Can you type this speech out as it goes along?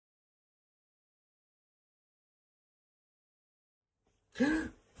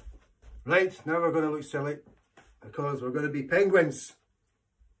Right, now we're going to look silly because we're going to be penguins.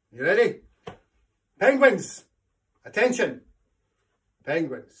 You ready? Penguins! Attention!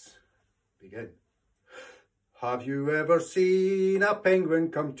 Penguins. Begin. Have you ever seen a penguin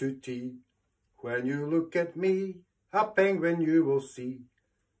come to tea? When you look at me, a penguin you will see.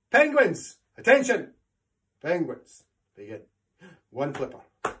 Penguins! Attention! Penguins. Begin. One flipper.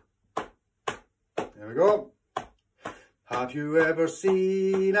 There we go. Have you ever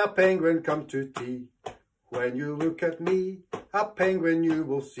seen a penguin come to tea? When you look at me, a penguin you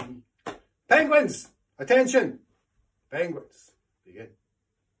will see. Penguins! Attention! Penguins. Begin.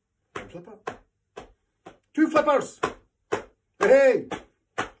 One flipper. Two flippers. Hey!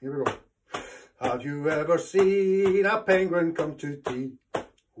 Here we go. Have you ever seen a penguin come to tea?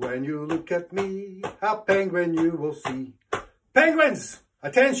 When you look at me, a penguin you will see. Penguins!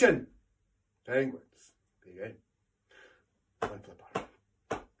 Attention! Penguins. Begin. One flipper.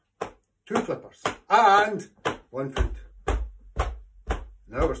 Two flippers. And one foot.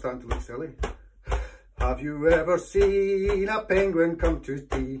 Now we're starting to look silly. Have you ever seen a penguin come to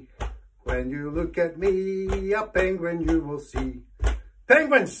tea? When you look at me, a penguin you will see.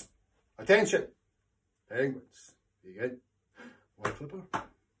 Penguins! Attention! Penguins. Begin. One flipper.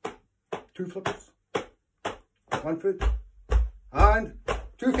 Two flippers. One foot. And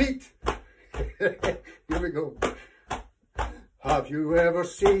 2 feet. Here we go. Have you ever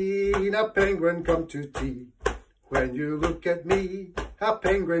seen a penguin come to tea? When you look at me, a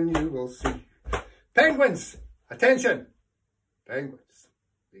penguin you will see. Penguins! Attention! Penguins.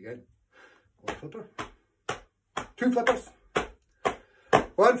 Begin. One flipper. Two flippers.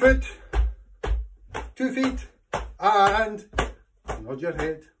 1 foot. 2 feet. And nod your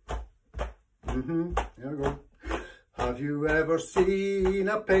head. There we go. Have you ever seen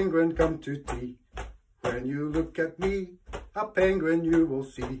a penguin come to tea? When you look at me, a penguin you will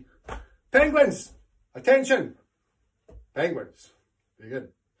see. Penguins! Attention! Penguins. Begin.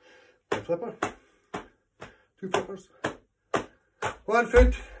 One flipper. Two flippers. 1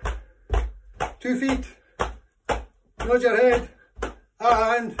 foot. 2 feet. Nod your head.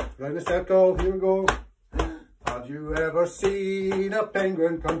 And round the circle. Here we go. Have you ever seen a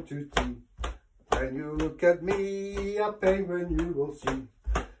penguin come to tea? When you look at me, a penguin you will see.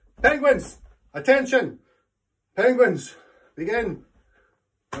 Penguins! Attention! Penguins. Begin.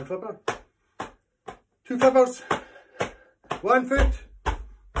 One flipper. Two flippers. 1 foot.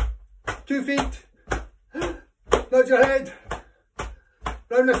 2 feet. Nod your head.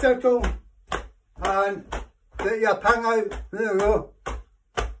 Round the circle. And get your tongue out. There we go.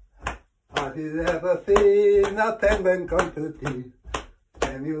 Have you ever seen a penguin come to tea?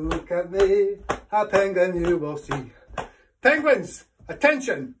 When you look at me, a penguin you will see. Penguins!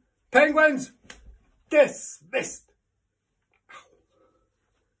 Attention! Penguins! Dismissed!